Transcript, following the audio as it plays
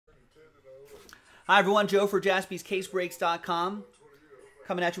Hi, everyone. Joe for JaspysCaseBreaks.com.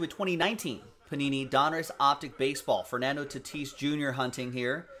 Coming at you with 2019 Panini Donruss Optic Baseball. Fernando Tatis Jr. hunting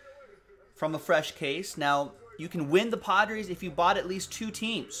here from a fresh case. Now, you can win the Padres if you bought at least 2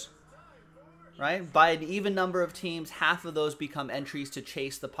 teams. Right? By an even number of teams, half of those become entries to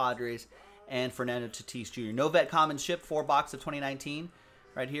chase the Padres and Fernando Tatis Jr. No vet common ship, 4 box of 2019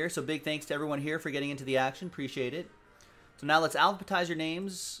 right here. So big thanks to everyone here for getting into the action. Appreciate it. So now let's alphabetize your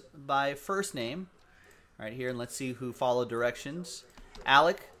names by first name right here, and let's see who followed directions.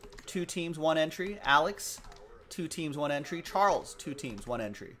 Alec, 2 teams, 1 entry. Alex, 2 teams, 1 entry. Charles, 2 teams, 1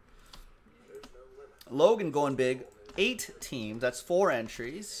 entry. Logan going big, 8 teams. That's 4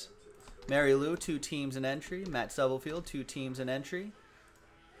 entries. Mary Lou, 2 teams, an entry. Matt Stubblefield, 2 teams, an entry.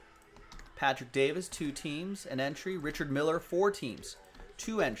 Patrick Davis, 2 teams, an entry. Richard Miller, 4 teams,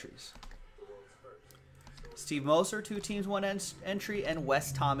 2 entries. Steve Moser, 2 teams, 1 entry. And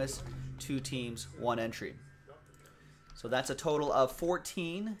Wes Thomas, 2 teams, 1 entry. So that's a total of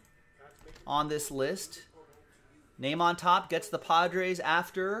 14 on this list. Name on top gets the Padres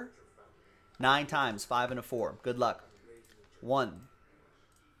after 9 times, 5 and a 4. Good luck. 1,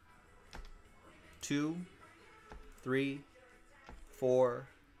 2, 3, 4,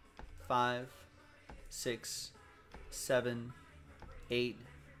 5, 6, 7, 8,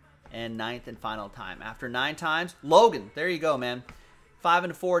 and 9th and final time. After 9 times, Logan, there you go, man. 5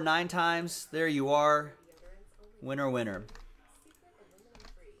 and a 4, 9 times. There you are. Winner, winner.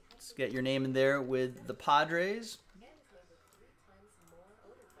 Let's get your name in there with the Padres.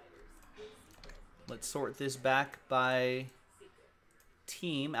 Let's sort this back by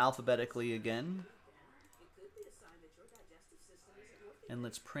team alphabetically again. And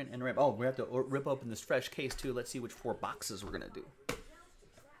let's print and rip. Oh, we have to rip open this fresh case too. Let's see which 4 boxes we're going to do.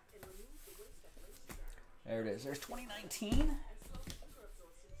 There it is. There's 2019.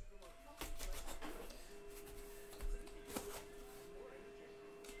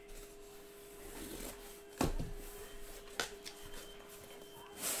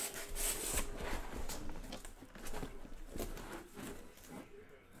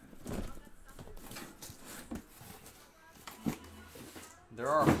 There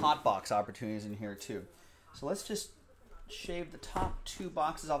are hot box opportunities in here too. So let's just shave the top 2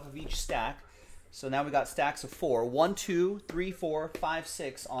 boxes off of each stack. So now we got stacks of 4. 1, 2, 3, 4, 5,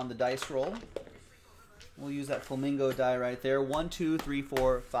 6 on the dice roll. We'll use that flamingo die right there. 1, 2, 3,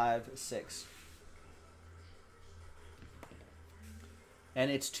 4, 5, 6. And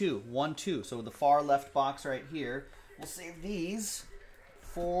it's 2. 1, 2. So the far left box right here. We'll save these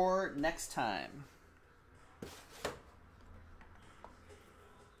for next time.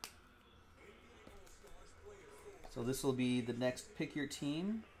 So this will be the next pick your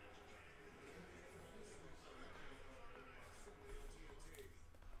team.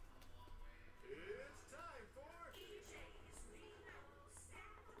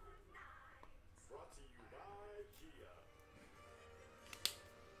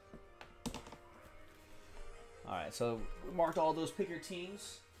 All right, so we marked all those pick your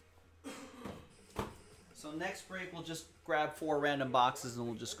teams. So next break, we'll just grab 4 random boxes and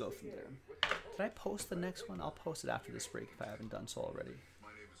we'll just go from there. Did I post the next one? I'll post it after this break if I haven't done so already.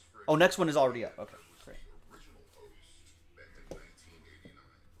 Oh, next one is already up. Okay, great.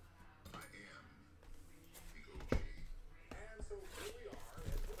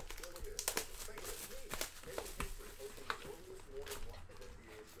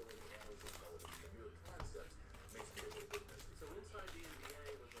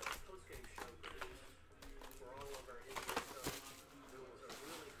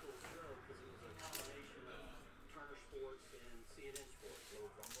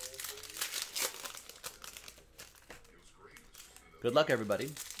 Good luck, everybody.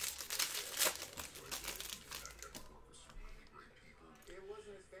 It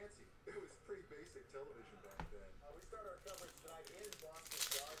wasn't as fancy. It was pretty basic television back then. We start our coverage tonight in Boston.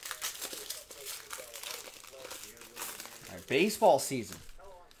 All right, baseball season.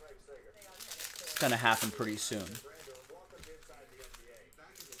 It's going to happen pretty soon.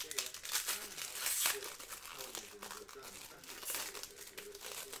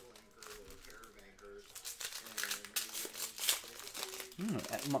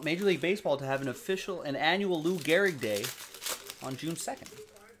 Major League Baseball to have an annual Lou Gehrig Day on June 2nd.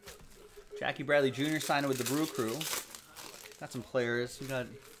 Jackie Bradley Jr. signed with the Brew Crew. Got some players. We got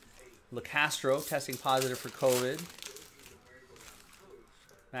LeCastro testing positive for COVID.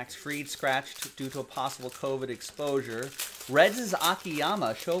 Max Fried scratched due to a possible COVID exposure. Reds'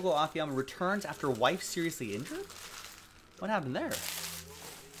 Akiyama, Shogo Akiyama, returns after wife seriously injured? What happened there?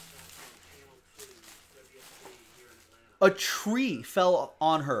 A tree fell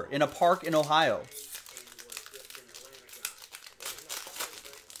on her in a park in Ohio.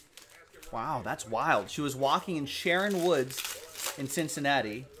 Wow, that's wild. She was walking in Sharon Woods in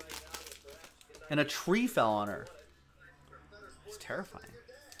Cincinnati, and a tree fell on her. It's terrifying.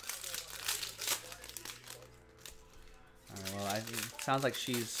 All right, well, it sounds like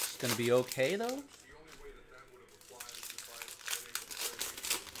she's going to be okay, though.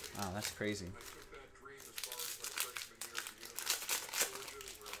 Wow, that's crazy.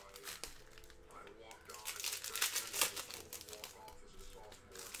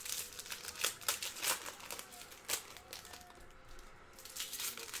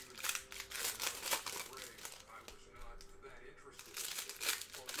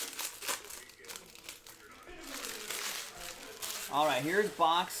 All right, here's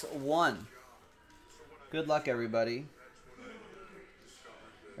box 1. Good luck, everybody.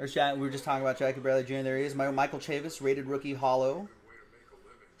 There's Jack. We were just talking about Jackie Bradley Jr. There he is. Michael Chavis, rated rookie hollow.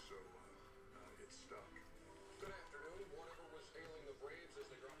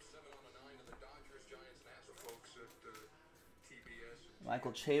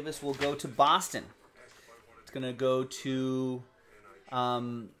 Michael Chavis will go to Boston. It's going to go to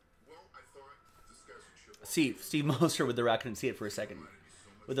Steve Moser with the Red. I couldn't see it for a second.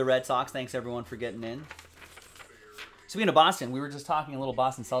 With the Red Sox. Thanks, everyone, for getting in. Speaking of Boston, we were just talking a little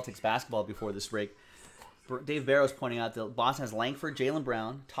Boston Celtics basketball before this break. Dave Barrow's pointing out that Boston has Langford, Jaylen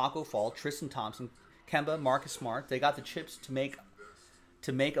Brown, Taco Fall, Tristan Thompson, Kemba, Marcus Smart. They got the chips to make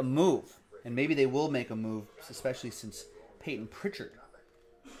a move. And maybe they will make a move, especially since Peyton Pritchard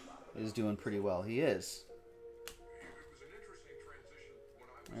is doing pretty well. He is.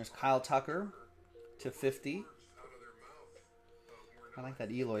 There's Kyle Tucker to 50. I like that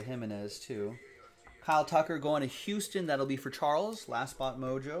Eloy Jimenez, too. Kyle Tucker going to Houston. That'll be for Charles. Last spot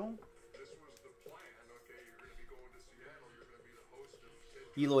mojo.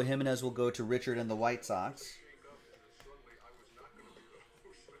 Eloy Jimenez will go to Richard and the White Sox.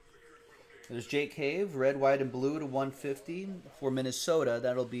 There's Jake Cave. Red, white, and blue to 150 for Minnesota.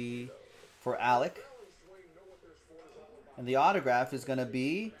 That'll be for Alec. And the autograph is going to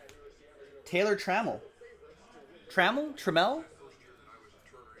be Taylor Trammell. Trammell?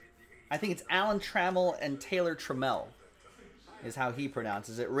 I think it's Alan Trammell and Taylor Trammell is how he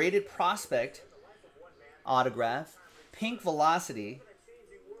pronounces it. Rated Prospect autograph. Pink Velocity.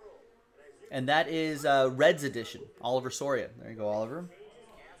 And that is Reds edition. Oliver Soria. There you go, Oliver.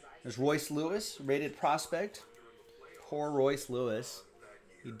 There's Royce Lewis. Rated Prospect. Poor Royce Lewis.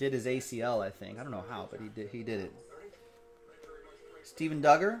 He did his ACL, I think. I don't know how, but he did it. Steven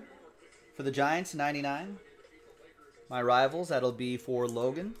Duggar for the Giants, 99. My Rivals. That'll be for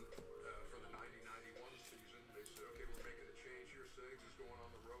Logan.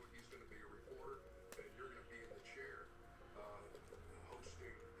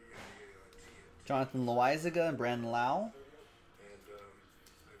 Jonathan Loizaga and Brandon Lau.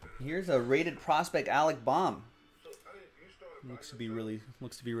 Here's a rated prospect, Alec Baum. Looks to be really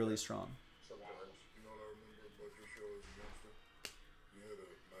strong.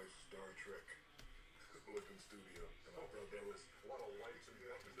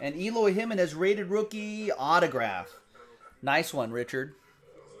 And Eloy Jimenez rated rookie autograph. Nice one, Richard.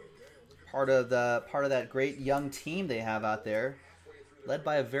 Part of that great young team they have out there, led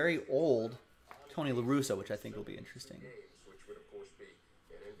by a very old Tony La Russa, which I think will be interesting. Which would, of course, be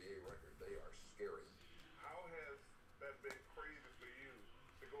an NBA record. They are scary. How has that been crazy for you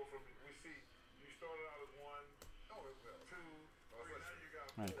to go from, we see, you started out as 1, 2, 3, now you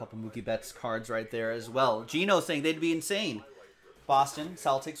got 4. All right, a couple Mookie Betts cards right there as well. Gino saying they'd be insane. Boston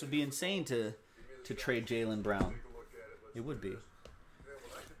Celtics would be insane to trade Jaylen Brown. It would be.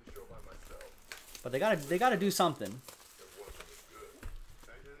 But they gotta do something.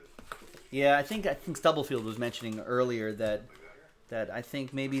 Yeah, I think Stubblefield was mentioning earlier that I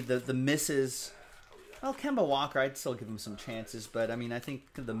think maybe the misses. Well, Kemba Walker, I'd still give him some chances, but I mean, I think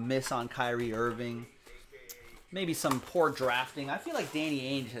the miss on Kyrie Irving, maybe some poor drafting. I feel like Danny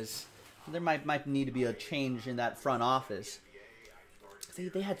Ainge there might need to be a change in that front office.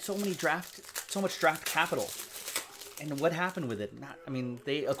 They had so much draft capital, and what happened with it?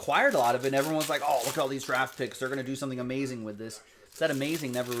 They acquired a lot of it, and everyone was like, "Oh, look at all these draft picks. They're going to do something amazing with this." That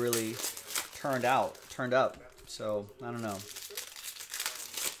amazing never really turned up. So, I don't know.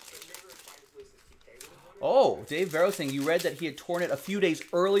 Oh, Dave Vero saying you read that he had torn it a few days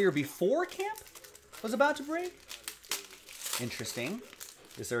earlier before camp was about to break? Interesting.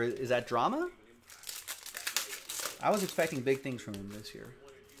 Is that drama? I was expecting big things from him this year.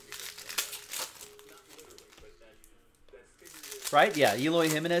 Right? Yeah, Eloy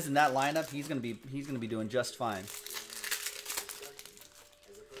Jimenez in that lineup, he's gonna be doing just fine.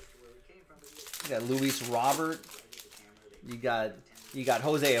 You got Luis Robert. You got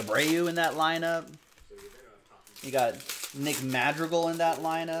Jose Abreu in that lineup. You got Nick Madrigal in that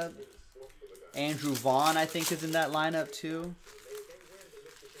lineup. Andrew Vaughn, I think, is in that lineup too.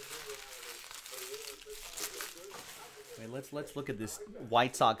 Wait, let's look at this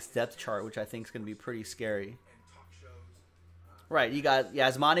White Sox depth chart, which I think is going to be pretty scary. Right, you got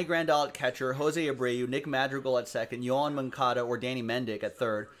Yasmani Grandal at catcher, Jose Abreu, Nick Madrigal at second, Yohan Moncada or Danny Mendick at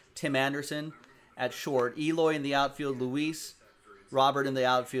third, Tim Anderson at short, Eloy in the outfield, Luis Robert in the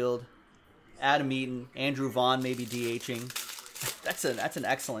outfield, Adam Eaton, Andrew Vaughn maybe DHing. That's an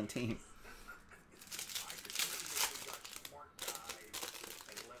excellent team.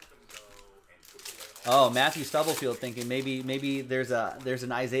 Oh, Matthew Stubblefield thinking maybe there's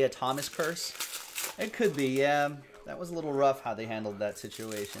an Isaiah Thomas curse. It could be, yeah. That was a little rough how they handled that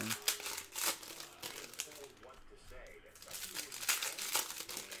situation.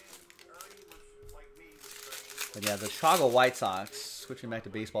 But yeah, the Chicago White Sox, switching back to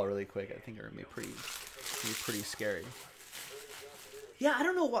baseball really quick, I think are going to be pretty scary. Yeah, I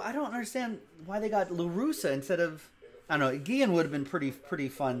don't know. I don't understand why they got La Russa instead of, I don't know. Guillen would have been pretty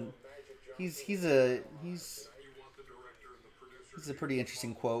fun. He's a pretty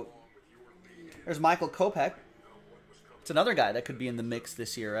interesting quote. There's Michael Kopech. It's another guy that could be in the mix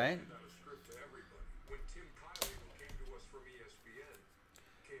this year, right?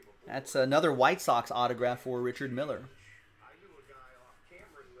 That's another White Sox autograph for Richard Miller.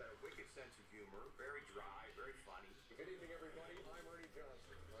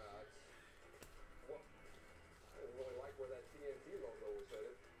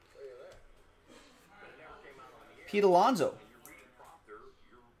 Pete Alonso,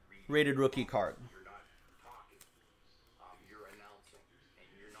 rated rookie card.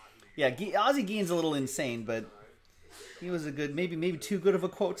 Yeah, Ozzie Guillen's a little insane, but he was a good, maybe too good of a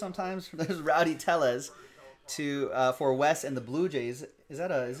quote sometimes. There's Rowdy Tellez for Wes and the Blue Jays.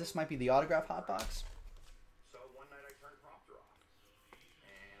 Is this might be the autograph hot box? So one night I turned prompter off,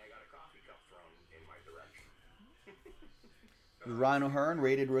 and I got a coffee cup thrown in my direction. Ryan O'Hearn,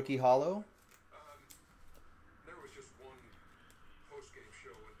 rated rookie hollow. There was just one post-game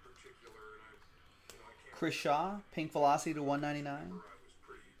show in particular, and I can't. Chris Shaw, pink velocity to 199.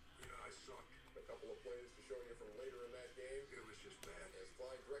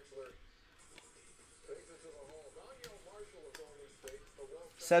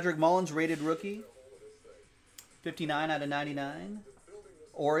 Cedric Mullins, rated rookie. 59 out of 99.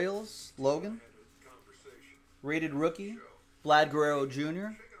 Orioles, Logan. Rated rookie. Vlad Guerrero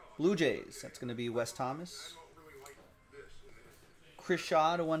Jr. Blue Jays, that's going to be Wes Thomas. Chris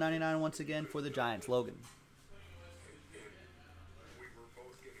Shaw to 199 once again for the Giants, Logan.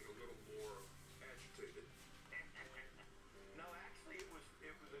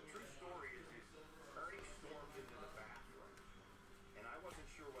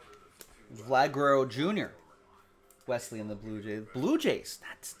 Vlad Guerrero Jr. Wesley and the Blue Jays. Blue Jays.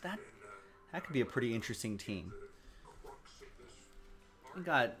 That could be a pretty interesting team. We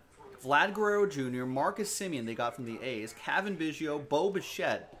got Vlad Guerrero Jr., Marcus Semien they got from the A's, Kevin Biggio, Bo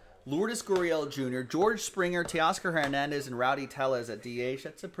Bichette, Lourdes Gurriel Jr., George Springer, Teoscar Hernandez, and Rowdy Tellez at DH.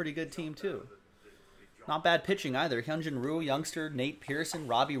 That's a pretty good team too. Not bad pitching either. Hyunjin Ryu, youngster, Nate Pearson,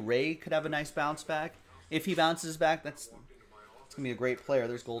 Robbie Ray could have a nice bounce back. If he bounces back, it's going to be a great player.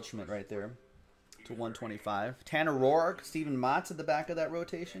 There's Goldschmidt right there to 125. Tanner Roark, Steven Matz at the back of that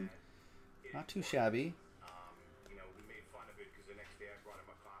rotation. Not too shabby. We made fun of it because the next day I brought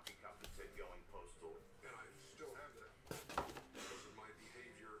him a coffee cup that said going postal. And I still have that. This is my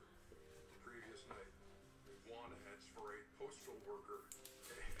behavior the previous night. One ads for a postal worker.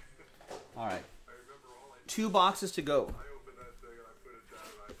 All right. 2 boxes to go. I opened that thing and I put it down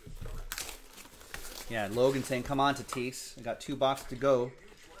and I just started. Yeah, Logan saying, come on, Tatis. I got 2 boxes to go. And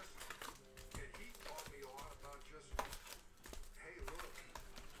he taught me a lot about just, hey,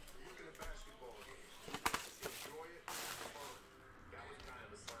 look at a basketball game. Enjoy it, have fun. That was kind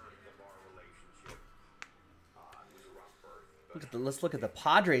of the start of our relationship. It was a rough birth. Let's look at the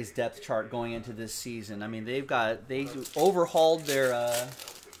Padres depth chart going into this season. I mean, they overhauled their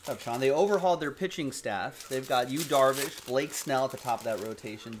what's up, Sean? They overhauled their pitching staff. They've got Yu Darvish, Blake Snell at the top of that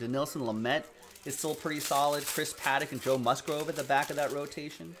rotation. Dinelson Lamet is still pretty solid. Chris Paddock and Joe Musgrove at the back of that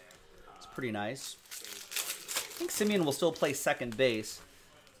rotation. It's pretty nice. I think Semien will still play second base.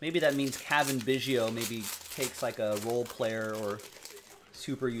 Maybe that means Kevin Biggio maybe takes like a role player or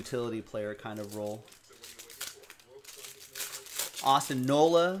super utility player kind of role. Austin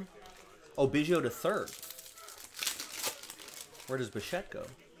Nola. Oh, Biggio to third. Where does Bichette go?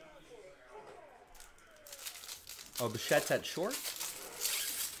 Oh, Bichette's at short?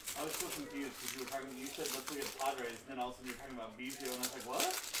 I was so confused because you were talking. You said let's look at Padres, and then all of a sudden you're talking about Beefy, and I was like,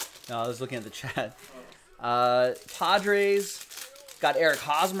 what? No, I was looking at the chat. Padres got Eric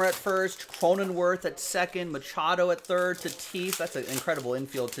Hosmer at first, Cronenworth at second, Machado at third, Tatis. That's an incredible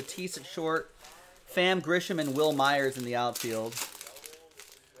infield. Tatis at short, Pham Grisham and Will Myers in the outfield.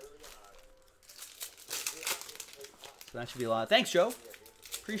 So that should be a lot. Thanks, Joe.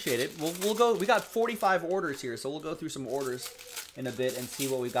 Appreciate it. We'll go. We got 45 orders here, so we'll go through some orders in a bit and see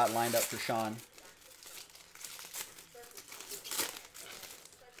what we've got lined up for Sean.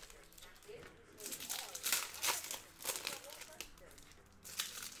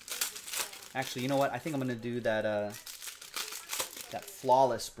 Actually, you know what? I think I'm gonna do that that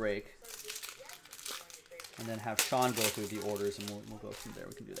flawless break, and then have Sean go through the orders, and we'll go from there.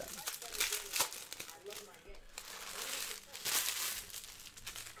 We can do that.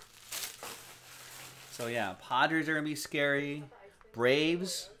 So yeah, Padres are gonna be scary.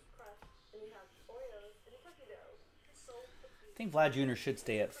 Braves. I think Vlad Jr. should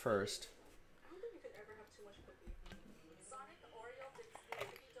stay at first.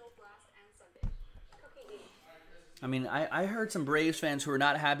 I mean, I heard some Braves fans who are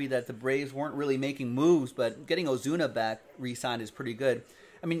not happy that the Braves weren't really making moves, but getting Ozuna back re-signed is pretty good.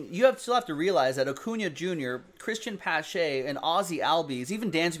 I mean, still have to realize that Acuna Jr., Christian Pache, and Ozzie Albies,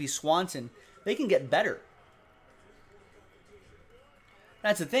 even Dansby Swanson, they can get better.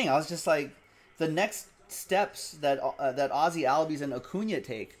 That's the thing. I was just like, the next steps that Ozzie Albies and Acuna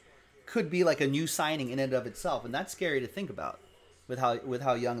take could be like a new signing in and of itself, and that's scary to think about with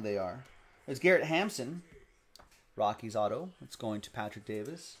how young they are. There's Garrett Hampson, Rockies auto. It's going to Patrick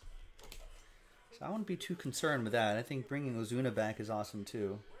Davis. So I wouldn't be too concerned with that. I think bringing Ozuna back is awesome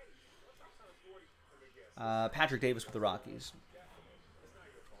too. Patrick Davis with the Rockies.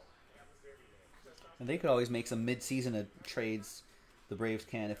 And they could always make some mid-season trades. The Braves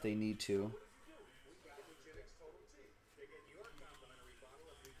can if they need to.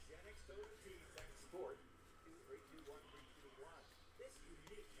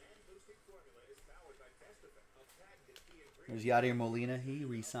 There's Yadier Molina. He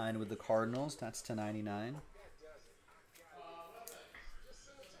re-signed with the Cardinals. That's /99.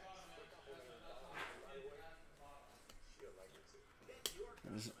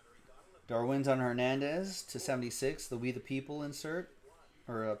 There's Darwinzon Hernandez /76. The We the People insert.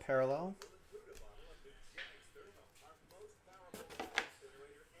 Or a parallel.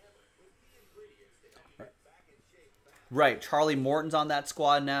 Right. Charlie Morton's on that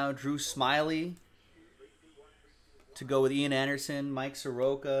squad now. Drew Smiley to go with Ian Anderson, Mike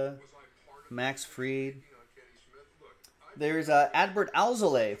Soroka, Max Fried. There's Adbert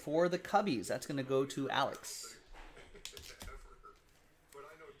Alzolay for the Cubbies. That's going to go to Alex.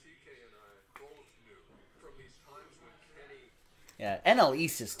 Yeah, NL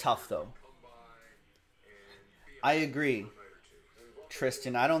East is tough, though. I agree,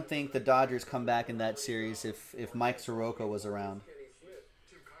 Tristan. I don't think the Dodgers come back in that series if Mike Soroka was around.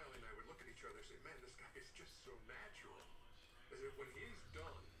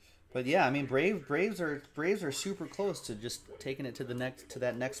 But yeah, I mean, Braves are super close to just taking it to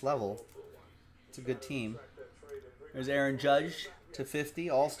that next level. It's a good team. There's Aaron Judge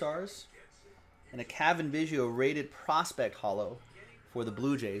 /50 All-Stars, and a Cavan Biggio rated prospect holo for the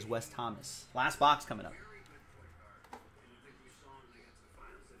Blue Jays, Wes Thomas. Last box coming up.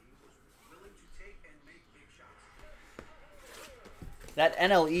 That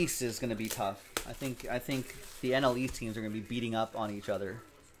NL East is going to be tough. I think the NL East teams are going to be beating up on each other.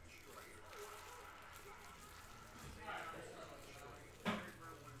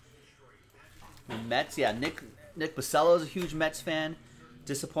 The Mets, yeah, Nick Basello is a huge Mets fan.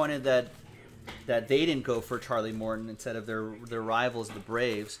 Disappointed that they didn't go for Charlie Morton instead of their rivals, the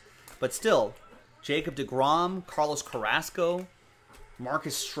Braves. But still, Jacob deGrom, Carlos Carrasco,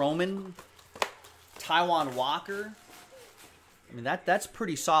 Marcus Stroman, Taijuan Walker. I mean, that's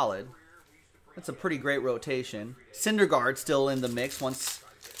pretty solid. That's a pretty great rotation. Syndergaard still in the mix once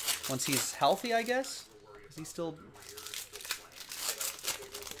he's healthy, I guess. Is he still?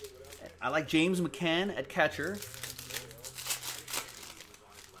 I like James McCann at catcher.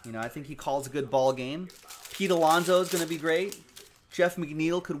 You know, I think he calls a good ball game. Pete Alonso is going to be great. Jeff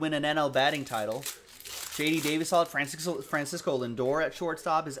McNeil could win an NL batting title. J.D. Davis, Francisco Lindor at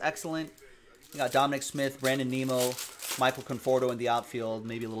shortstop is excellent. You got Dominic Smith, Brandon Nimmo, Michael Conforto in the outfield.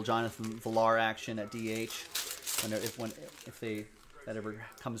 Maybe a little Jonathan Villar action at DH if that ever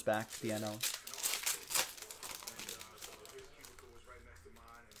comes back to the NL.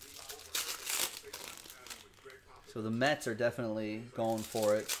 So the Mets are definitely going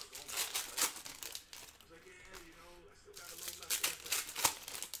for it.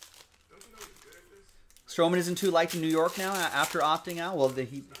 Stroman isn't too liked in New York now after opting out. Well,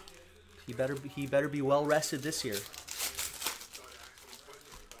 he better be well rested this year.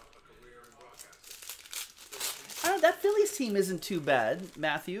 That Phillies team isn't too bad,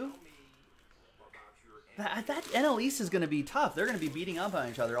 Matthew. That NL East is going to be tough. They're going to be beating up on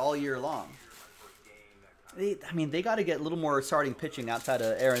each other all year long. They got to get a little more starting pitching outside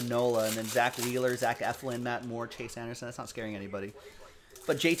of Aaron Nola and then Zach Wheeler, Zach Eflin, Matt Moore, Chase Anderson. That's not scaring anybody.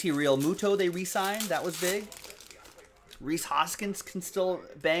 But JT Realmuto they re-signed. That was big. Rhys Hoskins can still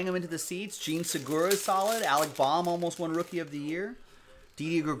bang him into the seats. Gene Segura is solid. Alec Baum almost won Rookie of the Year.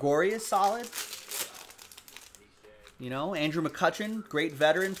 Didi Gregorius solid. You know, Andrew McCutchen, great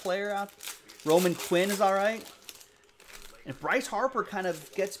veteran player out. Roman Quinn is all right. And Bryce Harper kind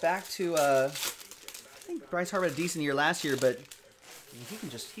of gets back to, I think Bryce Harper had a decent year last year, but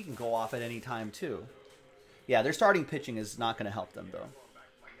he can go off at any time too. Yeah, their starting pitching is not going to help them though.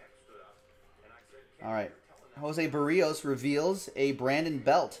 All right. Jose Barrios reveals a Brandon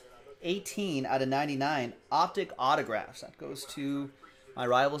Belt 18 out of 99 Optic autographs. That goes to my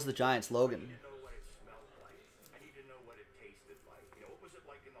rivals, the Giants, Logan.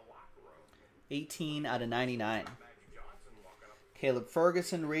 18 out of 99. Caleb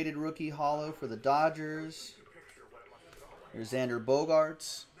Ferguson, rated rookie hollow for the Dodgers. There's Xander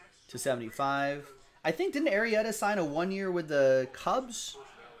Bogaerts to 75. I think, didn't Arrieta sign a 1 year with the Cubs?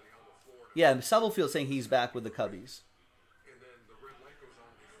 Yeah, Subtlefield's saying he's back with the Cubbies.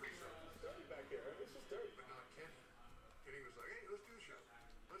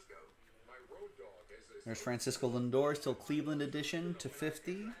 There's Francisco Lindor, still Cleveland edition to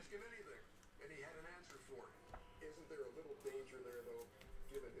 50.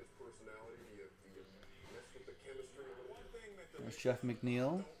 There's Jeff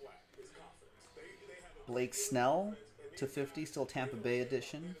McNeil. Blake Snell to 50, still Tampa Bay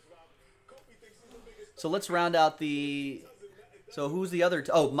edition. So let's round out the. So who's the other?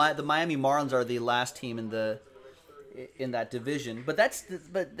 The Miami Marlins are the last team in that division. But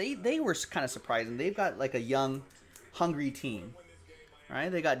they were kind of surprising. They've got like a young, hungry team, right?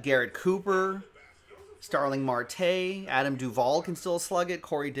 They got Garrett Cooper, Starling Marte, Adam Duvall can still slug it,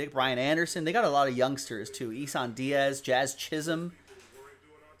 Corey Dick, Brian Anderson. They got a lot of youngsters too. Isan Diaz, Jazz Chisholm.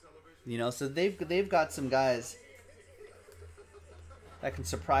 You know, so they've got some guys that can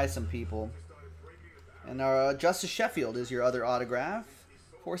surprise some people. And our Justice Sheffield is your other autograph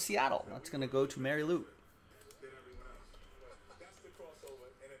for Seattle. That's going to go to Mary Lou.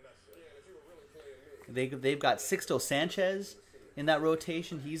 They've got Sixto Sanchez in that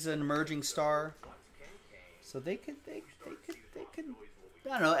rotation. He's an emerging star. So they could I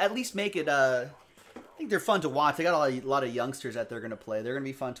don't know, at least make it I think they're fun to watch. They got a lot of youngsters that they're going to play. They're going to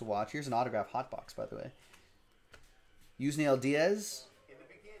be fun to watch. Here's an autograph hotbox, by the way. Yusniel Diaz.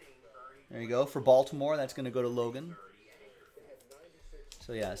 There you go. For Baltimore, that's going to go to Logan.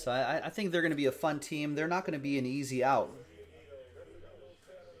 So, yeah. So, I think they're going to be a fun team. They're not going to be an easy out.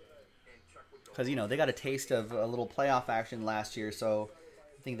 Because, you know, they got a taste of a little playoff action last year. So,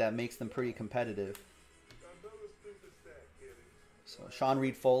 I think that makes them pretty competitive. So, Sean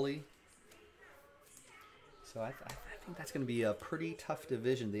Reed Foley. So, I think that's going to be a pretty tough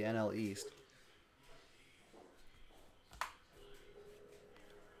division, the NL East.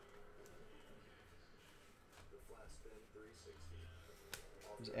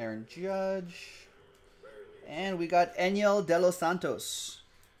 There's Aaron Judge. And we got Enyel De Los Santos.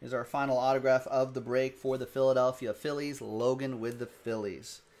 Is our final autograph of the break for the Philadelphia Phillies. Logan with the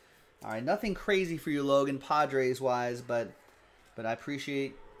Phillies. All right, nothing crazy for you, Logan, Padres-wise, but I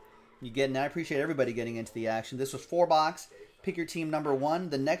appreciate you getting. I appreciate everybody getting into the action. This was 4-box. Pick your team number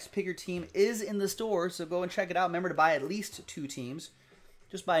 1. The next pick your team is in the store, so go and check it out. Remember to buy at least 2 teams.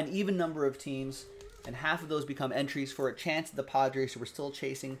 Just buy an even number of teams, and half of those become entries for a chance at the Padres, so we're still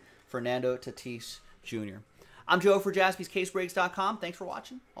chasing Fernando Tatis Jr. I'm Joe for JaspysCaseBreaks.com. Thanks for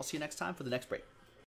watching. I'll see you next time for the next break.